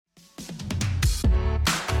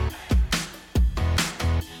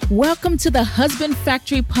Welcome to the Husband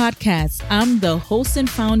Factory Podcast. I'm the host and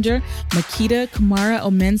founder, Makita Kamara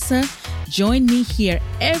Omensa. Join me here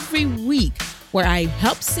every week where I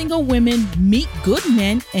help single women meet good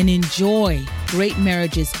men and enjoy great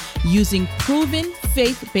marriages using proven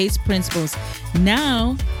faith-based principles.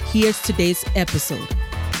 Now, here's today's episode.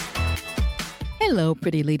 Hello,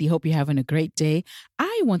 pretty lady. Hope you're having a great day.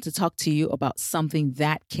 I want to talk to you about something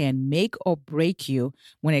that can make or break you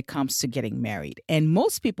when it comes to getting married. And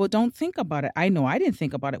most people don't think about it. I know I didn't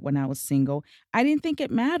think about it when I was single. I didn't think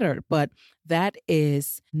it mattered, but that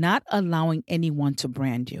is not allowing anyone to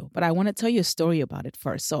brand you. But I want to tell you a story about it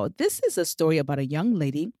first. So this is a story about a young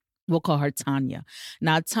lady. We'll call her Tanya.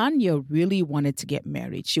 Now, Tanya really wanted to get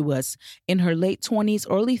married. She was in her late 20s,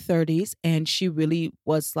 early 30s, and she really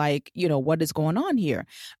was like, what is going on here?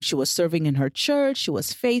 She was serving in her church. She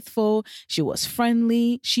was faithful. She was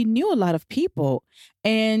friendly. She knew a lot of people.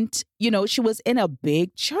 And, she was in a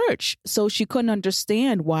big church. So she couldn't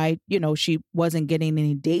understand why, she wasn't getting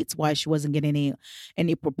any dates, why she wasn't getting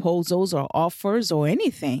any proposals or offers or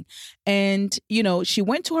anything. And, she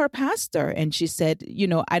went to her pastor and she said,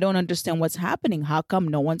 I don't understand what's happening. How come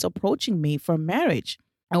no one's approaching me for marriage?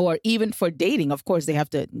 Or even for dating? Of course, they have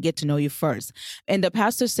to get to know you first. And the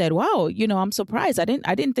pastor said, wow, I'm surprised. I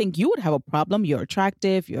didn't think you would have a problem. You're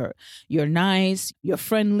attractive. You're nice. You're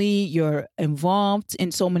friendly. You're involved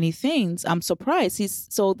in so many things. I'm surprised.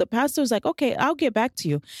 So the pastor's like, okay, I'll get back to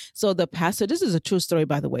you. So the pastor, this is a true story,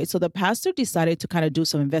 by the way. So the pastor decided to kind of do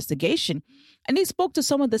some investigation and he spoke to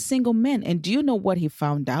some of the single men. And do you know what he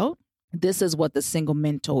found out? This is what the single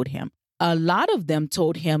men told him. A lot of them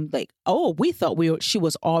told him, like, oh, we thought she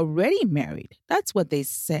was already married. That's what they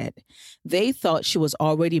said. They thought she was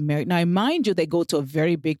already married. Now, mind you, they go to a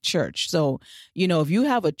very big church. So, if you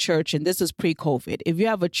have a church, and this is pre-COVID, if you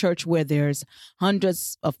have a church where there's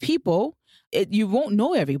hundreds of people, you won't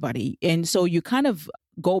know everybody. And so you kind of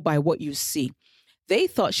go by what you see. They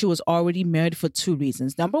thought she was already married for two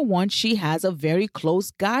reasons. Number one, she has a very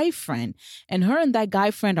close guy friend, and her and that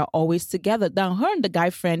guy friend are always together. Now, her and the guy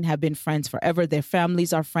friend have been friends forever. Their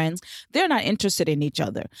families are friends. They're not interested in each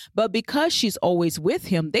other. But because she's always with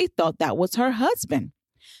him, they thought that was her husband.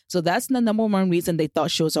 So that's the number one reason they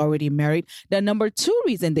thought she was already married. The number two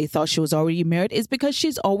reason they thought she was already married is because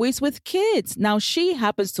she's always with kids. Now, she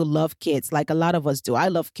happens to love kids like a lot of us do. I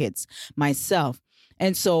love kids myself.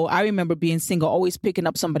 And so I remember being single, always picking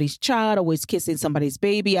up somebody's child, always kissing somebody's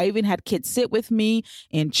baby. I even had kids sit with me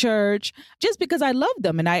in church just because I loved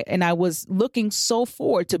them. And I was looking so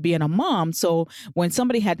forward to being a mom. So when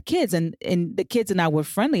somebody had kids and the kids and I were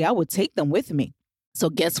friendly, I would take them with me. So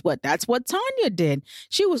guess what? That's what Tanya did.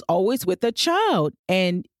 She was always with a child.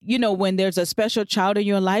 And, when there's a special child in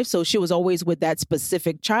your life, so she was always with that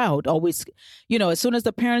specific child. Always, as soon as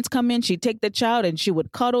the parents come in, she'd take the child and she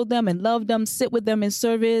would cuddle them and love them, sit with them in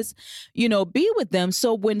service, be with them.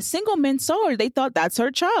 So when single men saw her, they thought that's her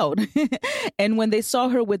child. And when they saw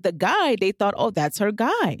her with the guy, they thought, oh, that's her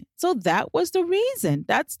guy. So that was the reason.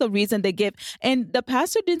 That's the reason they give. And the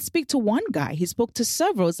pastor didn't speak to one guy. He spoke to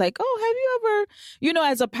several. It's like, oh, have you ever,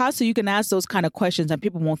 as a pastor, you can ask those kind of questions and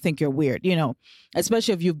people won't think you're weird,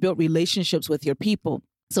 especially if you've built relationships with your people.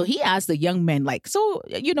 So he asked the young men, like, so,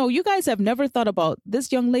 you guys have never thought about this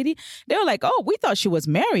young lady? They were like, oh, we thought she was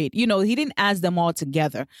married. He didn't ask them all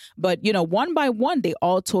together. But, one by one, they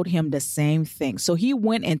all told him the same thing. So he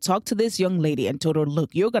went and talked to this young lady and told her,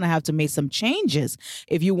 look, you're going to have to make some changes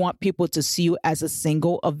if you want people to see you as a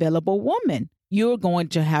single, available woman. You're going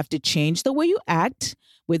to have to change the way you act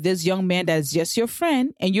with this young man that is just your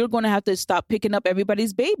friend, and you're going to have to stop picking up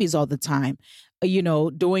everybody's babies all the time,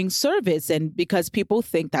 doing service, and because people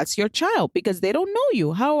think that's your child because they don't know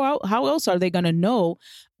you. How else are they going to know?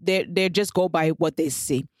 They just go by what they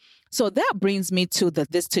see. So that brings me to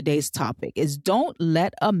this today's topic is don't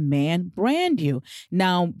let a man brand you.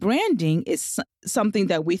 Now, branding is something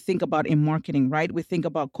that we think about in marketing, right? We think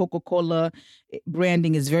about Coca-Cola.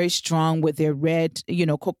 Branding is very strong with their red,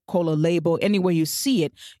 Coca-Cola label. Anywhere you see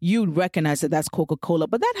it, you recognize that that's Coca-Cola.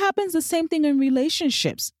 But that happens the same thing in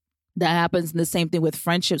relationships. That happens the same thing with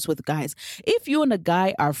friendships with guys. If you and a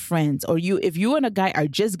guy are friends, or if you and a guy are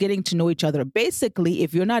just getting to know each other, basically,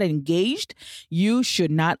 if you're not engaged, you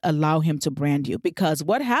should not allow him to brand you, because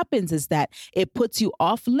what happens is that it puts you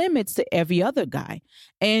off limits to every other guy.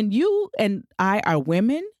 And you and I are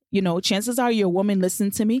women. Chances are you're a woman, listen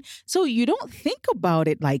to me. So you don't think about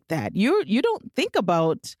it like that. You don't think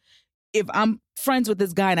about, if I'm friends with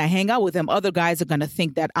this guy and I hang out with him, other guys are going to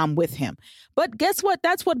think that I'm with him. But guess what?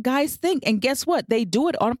 That's what guys think. And guess what? They do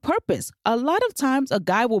it on purpose. A lot of times a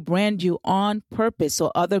guy will brand you on purpose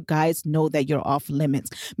so other guys know that you're off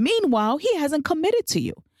limits. Meanwhile, he hasn't committed to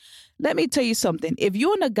you. Let me tell you something. If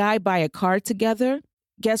you and a guy buy a car together,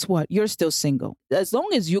 guess what? You're still single. As long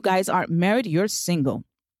as you guys aren't married, you're single.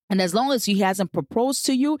 And as long as he hasn't proposed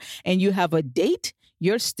to you and you have a date,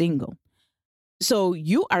 you're single. So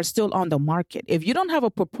you are still on the market. If you don't have a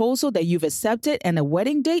proposal that you've accepted and a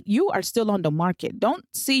wedding date, you are still on the market. Don't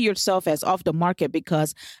see yourself as off the market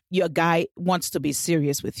because your guy wants to be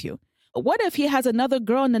serious with you. What if he has another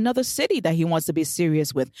girl in another city that he wants to be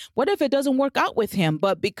serious with? What if it doesn't work out with him?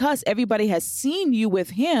 But because everybody has seen you with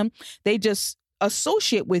him, they just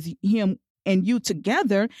associate with him and you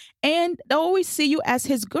together, and they always see you as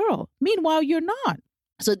his girl. Meanwhile, you're not.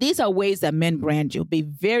 So these are ways that men brand you. Be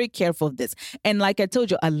very careful of this. And like I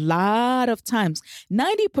told you, a lot of times,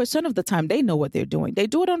 90% of the time, they know what they're doing. They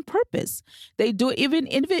do it on purpose. They do it,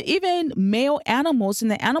 even male animals in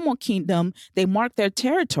the animal kingdom, they mark their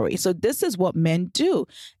territory. So this is what men do.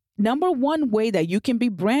 Number one way that you can be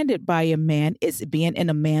branded by a man is being in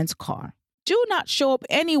a man's car. Do not show up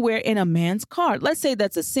anywhere in a man's car. Let's say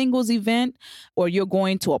that's a singles event, or you're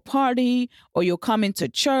going to a party, or you're coming to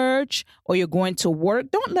church, or you're going to work.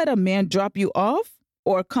 Don't let a man drop you off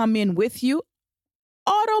or come in with you.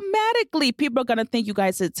 Automatically, people are going to think you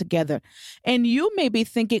guys are together. And you may be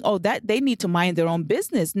thinking, oh, that they need to mind their own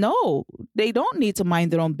business. No, they don't need to mind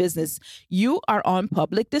their own business. You are on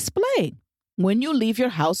public display. When you leave your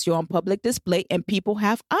house, you're on public display and people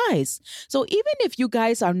have eyes. So even if you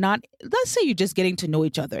guys are not, let's say you're just getting to know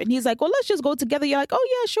each other and he's like, well, let's just go together. You're like, oh,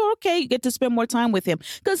 yeah, sure. Okay. You get to spend more time with him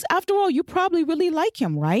because after all, you probably really like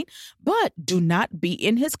him, right? But do not be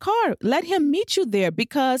in his car. Let him meet you there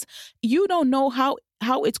because you don't know how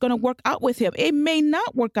it's going to work out with him. It may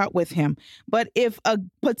not work out with him. But if a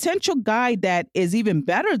potential guy that is even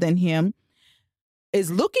better than him is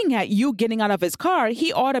looking at you getting out of his car,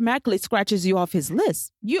 he automatically scratches you off his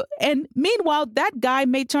list. And meanwhile, that guy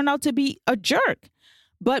may turn out to be a jerk.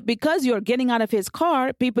 But because you're getting out of his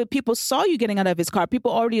car, people saw you getting out of his car. People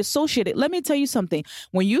already associated. Let me tell you something.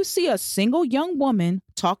 When you see a single young woman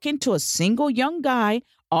talking to a single young guy,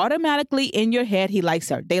 automatically in your head, he likes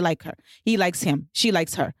her. They like her. He likes him. She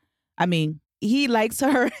likes her. I mean, he likes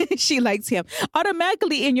her, she likes him.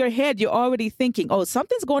 Automatically in your head, you're already thinking, oh,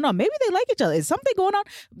 something's going on. Maybe they like each other. Is something going on?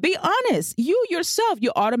 Be honest. You yourself,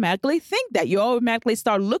 you automatically think that. You automatically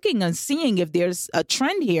start looking and seeing if there's a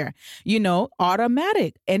trend here.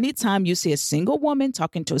 Automatic. Anytime you see a single woman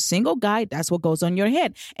talking to a single guy, that's what goes on your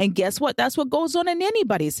head. And guess what? That's what goes on in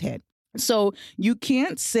anybody's head. So you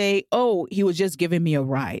can't say, oh, he was just giving me a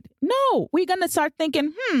ride. No, we're going to start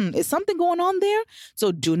thinking, is something going on there?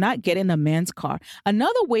 So do not get in a man's car.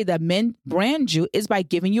 Another way that men brand you is by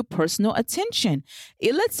giving you personal attention.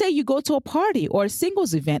 Let's say you go to a party or a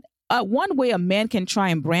singles event. One way a man can try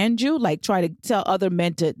and brand you, like try to tell other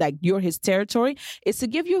men to like you're his territory, is to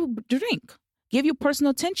give you a drink. Give you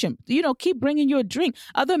personal attention. Keep bringing you a drink.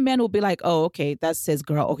 Other men will be like, oh, okay, that's his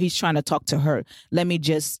girl. Oh, he's trying to talk to her. Let me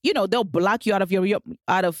just, they'll block you out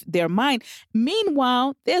of their mind.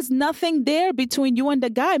 Meanwhile, there's nothing there between you and the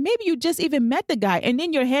guy. Maybe you just even met the guy. And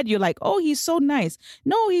in your head, you're like, oh, he's so nice.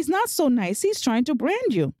 No, he's not so nice. He's trying to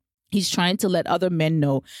brand you. He's trying to let other men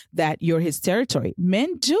know that you're his territory.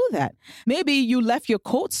 Men do that. Maybe you left your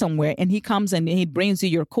coat somewhere and he comes and he brings you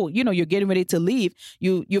your coat. You're getting ready to leave.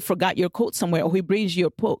 You forgot your coat somewhere, or he brings you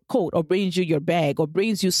your coat or brings you your bag or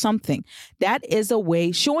brings you something. That is a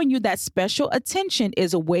way, showing you that special attention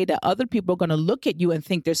is a way that other people are going to look at you and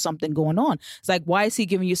think there's something going on. It's like, why is he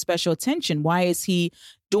giving you special attention? Why is he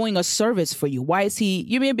doing a service for you? Why is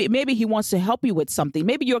maybe he wants to help you with something.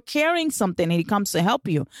 Maybe you're carrying something and he comes to help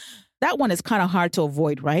you. That one is kind of hard to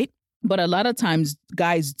avoid, right? But a lot of times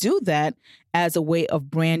guys do that as a way of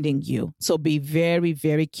branding you. So be very,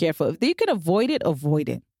 very careful. If you can avoid it, avoid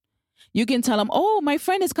it. You can tell them, oh, my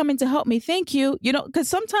friend is coming to help me. Thank you. Because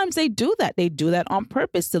sometimes they do that. They do that on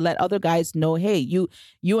purpose to let other guys know, hey, you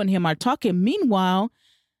and him are talking. Meanwhile,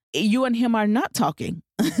 you and him are not talking.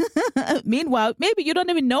 Meanwhile, maybe you don't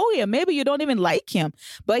even know him. Maybe you don't even like him.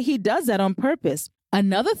 But he does that on purpose.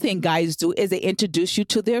 Another thing guys do is they introduce you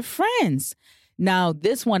to their friends. Now,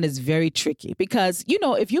 this one is very tricky because,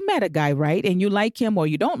 if you met a guy, right, and you like him or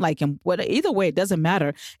you don't like him, either way, it doesn't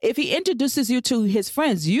matter. If he introduces you to his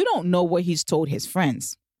friends, you don't know what he's told his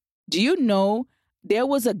friends. Do you know there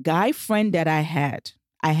was a guy friend that I had?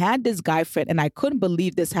 I had this guy friend and I couldn't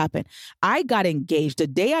believe this happened. I got engaged. The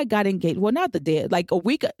day I got engaged, well, not the day, like a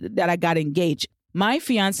week that I got engaged, my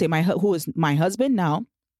fiance, who is my husband now,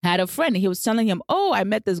 had a friend. He was telling him, oh, I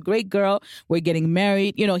met this great girl. We're getting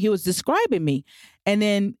married. He was describing me. And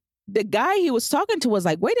then The guy he was talking to was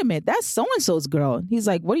like, wait a minute, that's so-and-so's girl. He's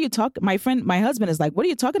like, what are you talking? My husband is like, what are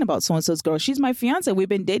you talking about, so-and-so's girl? She's my fiance. We've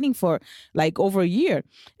been dating for like over a year.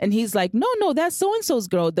 And he's like, no, that's so-and-so's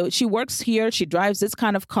girl. She works here. She drives this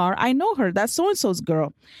kind of car. I know her. That's so-and-so's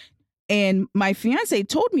girl. And my fiance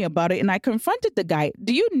told me about it, and I confronted the guy.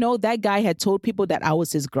 Do you know that guy had told people that I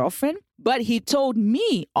was his girlfriend? But he told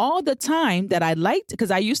me all the time that I liked,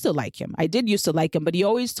 because I used to like him. I did used to like him, but he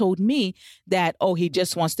always told me that, oh, he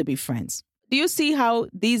just wants to be friends. Do you see how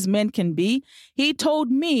these men can be? He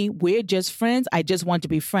told me, we're just friends. I just want to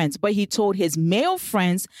be friends. But he told his male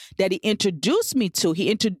friends that he introduced me to.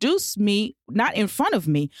 He introduced me, not in front of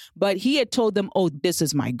me, but he had told them, oh, this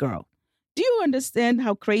is my girl. Do you understand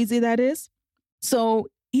how crazy that is? So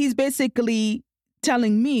he's basically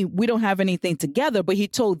telling me we don't have anything together, but he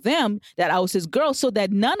told them that I was his girl so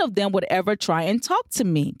that none of them would ever try and talk to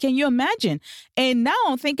me. Can you imagine? And now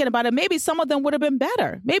I'm thinking about it. Maybe some of them would have been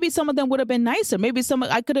better. Maybe some of them would have been nicer. Maybe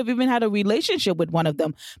I could have even had a relationship with one of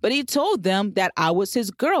them. But he told them that I was his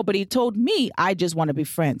girl. But he told me, I just want to be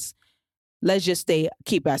friends. Let's just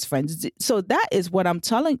keep as friends. So that is what I'm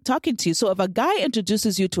talking to you. So if a guy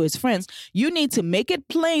introduces you to his friends, you need to make it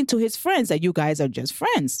plain to his friends that you guys are just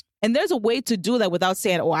friends. And there's a way to do that without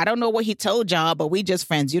saying, oh, I don't know what he told y'all, but we just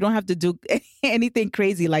friends. You don't have to do anything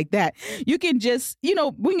crazy like that. You can just,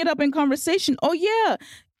 bring it up in conversation. Oh, yeah.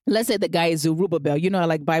 Let's say the guy is Zerubbabel. I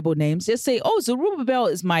like Bible names. Just say, oh, Zerubbabel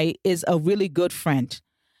is a really good friend.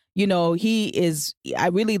 I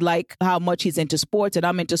really like how much he's into sports and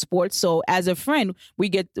I'm into sports. So as a friend,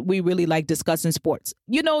 we really like discussing sports.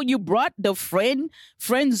 You brought the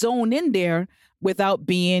friend zone in there without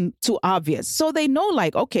being too obvious. So they know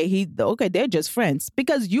okay, they're just friends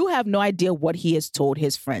because you have no idea what he has told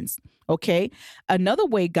his friends. Okay. Another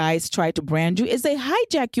way guys try to brand you is they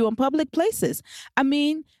hijack you in public places. I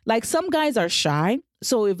mean, some guys are shy.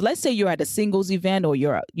 So if let's say you're at a singles event or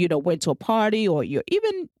went to a party or you're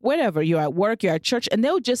even whatever, you're at work, you're at church, and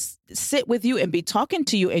they'll just sit with you and be talking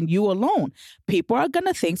to you and you alone. People are going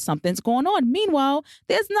to think something's going on. Meanwhile,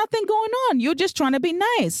 there's nothing going on. You're just trying to be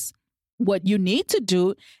nice. What you need to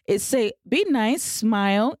do is say, be nice,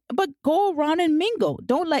 smile, but go around and mingle.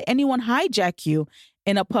 Don't let anyone hijack you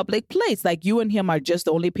in a public place. Like you and him are just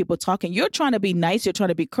the only people talking. You're trying to be nice. You're trying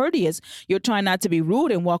to be courteous. You're trying not to be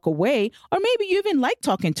rude and walk away. Or maybe you even like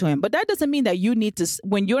talking to him. But that doesn't mean that you need to,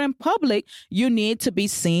 when you're in public, you need to be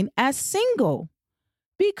seen as single.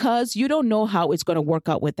 Because you don't know how it's going to work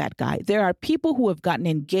out with that guy. There are people who have gotten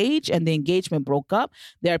engaged and the engagement broke up.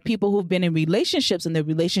 There are people who've been in relationships and the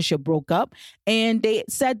relationship broke up. And they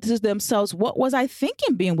said to themselves, what was I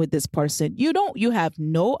thinking being with this person? You have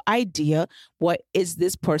no idea what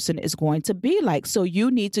this person is going to be like. So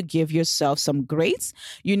you need to give yourself some grace.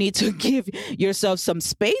 You need to give yourself some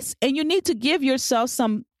space and you need to give yourself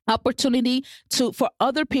some opportunity for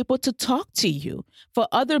other people to talk to you, for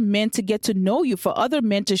other men to get to know you, for other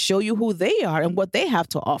men to show you who they are and what they have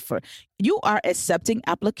to offer. You are accepting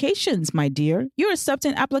applications, my dear. You're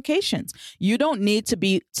accepting applications. You don't need to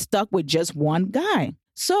be stuck with just one guy.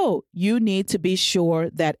 So you need to be sure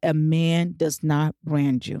that a man does not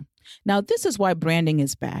brand you. Now, this is why branding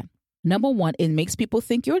is bad. Number one, it makes people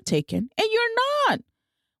think you're taken and you're not.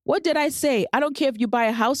 What did I say? I don't care if you buy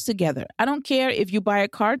a house together. I don't care if you buy a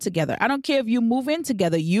car together. I don't care if you move in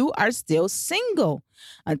together. You are still single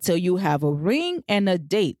until you have a ring and a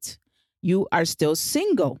date. You are still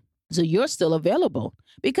single. So you're still available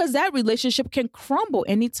because that relationship can crumble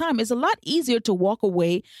anytime. It's a lot easier to walk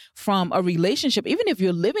away from a relationship, even if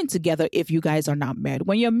you're living together, if you guys are not married.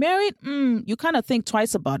 When you're married, you kind of think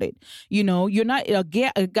twice about it. You're not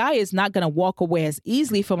a guy is not going to walk away as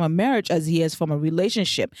easily from a marriage as he is from a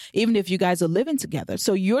relationship, even if you guys are living together.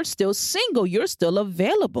 So you're still single. You're still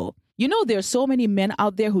available. There's so many men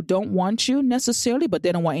out there who don't want you necessarily, but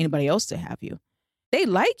they don't want anybody else to have you. They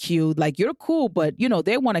like you, like you're cool, but,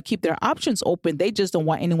 they want to keep their options open. They just don't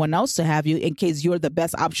want anyone else to have you in case you're the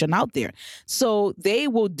best option out there. So they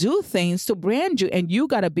will do things to brand you. And you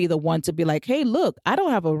got to be the one to be like, hey, look, I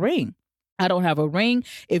don't have a ring. I don't have a ring.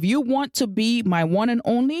 If you want to be my one and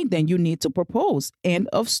only, then you need to propose. End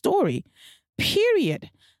of story. Period.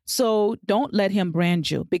 So don't let him brand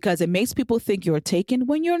you because it makes people think you're taken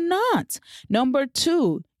when you're not. Number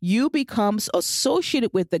two, you become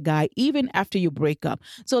associated with the guy even after you break up.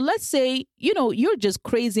 So let's say, you're just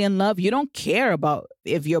crazy in love. You don't care about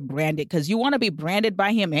if you're branded because you want to be branded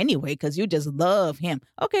by him anyway because you just love him.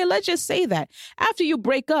 Okay, let's just say that. After you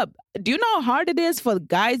break up, do you know how hard it is for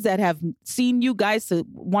guys that have seen you guys to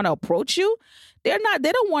want to approach you? They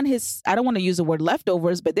don't want I don't want to use the word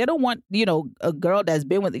leftovers, but they don't want, a girl that's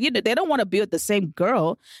been with, they don't want to be with the same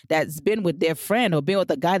girl that's been with their friend or been with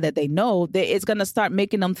a guy that they know. It's going to start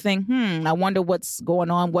making them think, I wonder what's going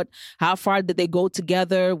on. How far did they go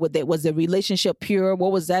together? Was the relationship pure?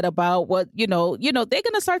 What was that about? They're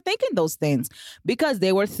going to start thinking those things because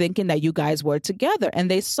they were thinking that you guys were together and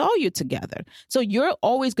they saw you together. So you're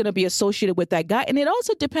always going to be associated with that guy. And it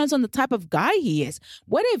also depends on the type of guy he is.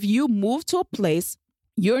 What if you move to a place,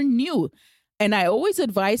 you're new? And I always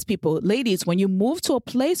advise people, ladies, when you move to a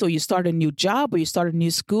place or you start a new job or you start a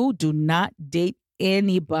new school, do not date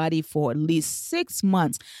anybody for at least 6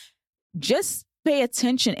 months. Just pay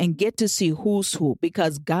attention and get to see who's who,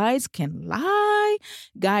 because guys can lie.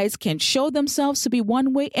 Guys can show themselves to be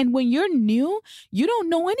one way. And when you're new, you don't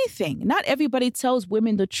know anything. Not everybody tells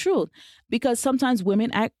women the truth, because sometimes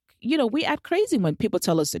women we act crazy when people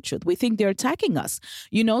tell us the truth. We think they're attacking us,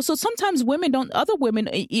 So sometimes other women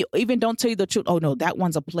even don't tell you the truth. Oh, no, that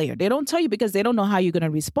one's a player. They don't tell you because they don't know how you're going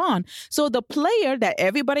to respond. So the player that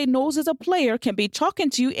everybody knows is a player can be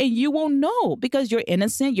talking to you and you won't know because you're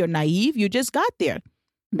innocent, you're naive, you just got there.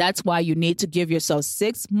 That's why you need to give yourself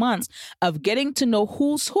 6 months of getting to know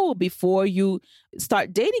who's who before you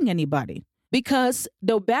start dating anybody. Because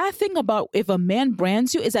the bad thing about if a man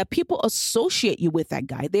brands you is that people associate you with that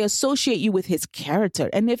guy. They associate you with his character.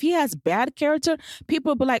 And if he has bad character, people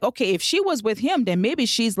will be like, okay, if she was with him, then maybe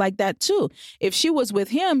she's like that too. If she was with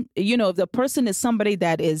him, if the person is somebody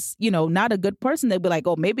that is, not a good person, they'll be like,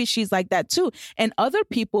 oh, maybe she's like that too. And other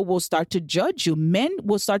people will start to judge you. Men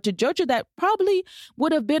will start to judge you that probably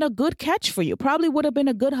would have been a good catch for you, probably would have been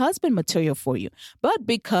a good husband material for you. But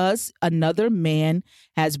because another man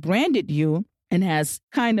has branded you, and has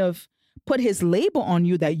kind of put his label on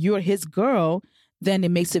you that you're his girl, then it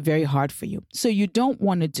makes it very hard for you. So you don't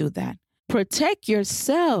want to do that. Protect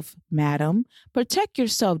yourself, madam. Protect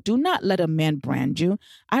yourself. Do not let a man brand you.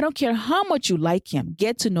 I don't care how much you like him.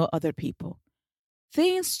 Get to know other people.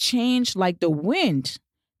 Things change like the wind.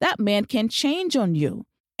 That man can change on you.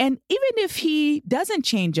 And even if he doesn't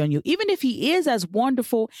change on you, even if he is as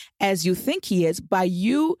wonderful as you think he is, by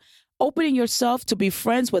you opening yourself to be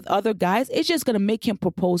friends with other guys, it's just going to make him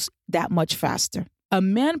propose that much faster. A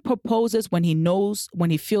man proposes when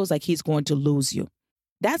he feels like he's going to lose you.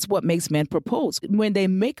 That's what makes men propose. When they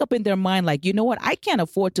make up in their mind, like, you know what, I can't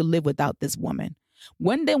afford to live without this woman.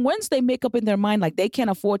 Once they make up in their mind, like they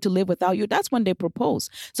can't afford to live without you, that's when they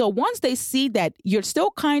propose. So once they see that you're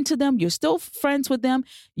still kind to them, you're still friends with them,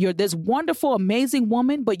 you're this wonderful, amazing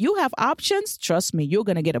woman, but you have options, trust me, you're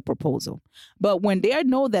going to get a proposal. But when they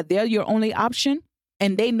know that they're your only option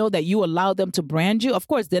and they know that you allow them to brand you, of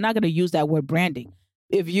course, they're not going to use that word branding.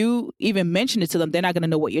 If you even mention it to them, they're not going to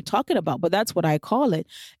know what you're talking about, but that's what I call it.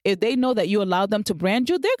 If they know that you allow them to brand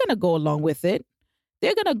you, they're going to go along with it.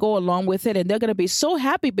 They're going to go along with it and they're going to be so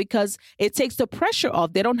happy because it takes the pressure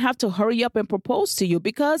off. They don't have to hurry up and propose to you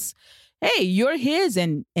because, hey, you're his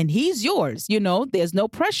and he's yours. There's no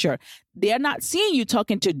pressure. They're not seeing you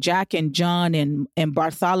talking to Jack and John and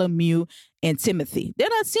Bartholomew and Timothy. They're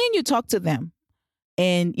not seeing you talk to them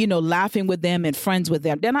and, laughing with them and friends with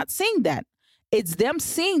them. They're not seeing that. It's them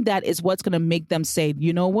seeing that is what's going to make them say,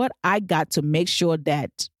 you know what? I got to make sure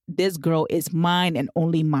that this girl is mine and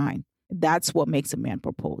only mine. That's what makes a man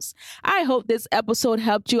propose. I hope this episode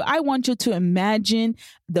helped you. I want you to imagine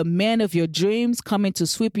the man of your dreams coming to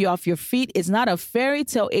sweep you off your feet. It's not a fairy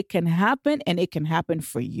tale. It can happen, and it can happen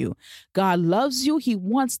for you. God loves you. He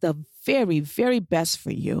wants the very, very best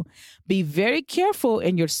for you. Be very careful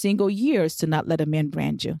in your single years to not let a man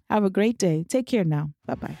brand you. Have a great day. Take care now.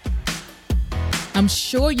 Bye-bye. I'm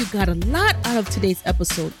sure you got a lot out of today's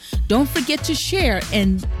episode. Don't forget to share.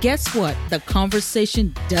 And guess what? The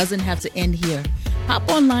conversation doesn't have to end here.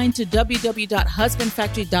 Hop online to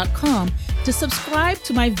www.husbandfactory.com to subscribe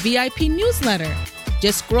to my VIP newsletter.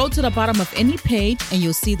 Just scroll to the bottom of any page and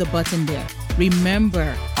you'll see the button there.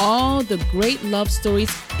 Remember, all the great love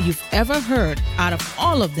stories you've ever heard, out of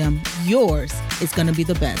all of them, yours is going to be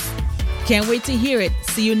the best. Can't wait to hear it.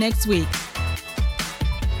 See you next week.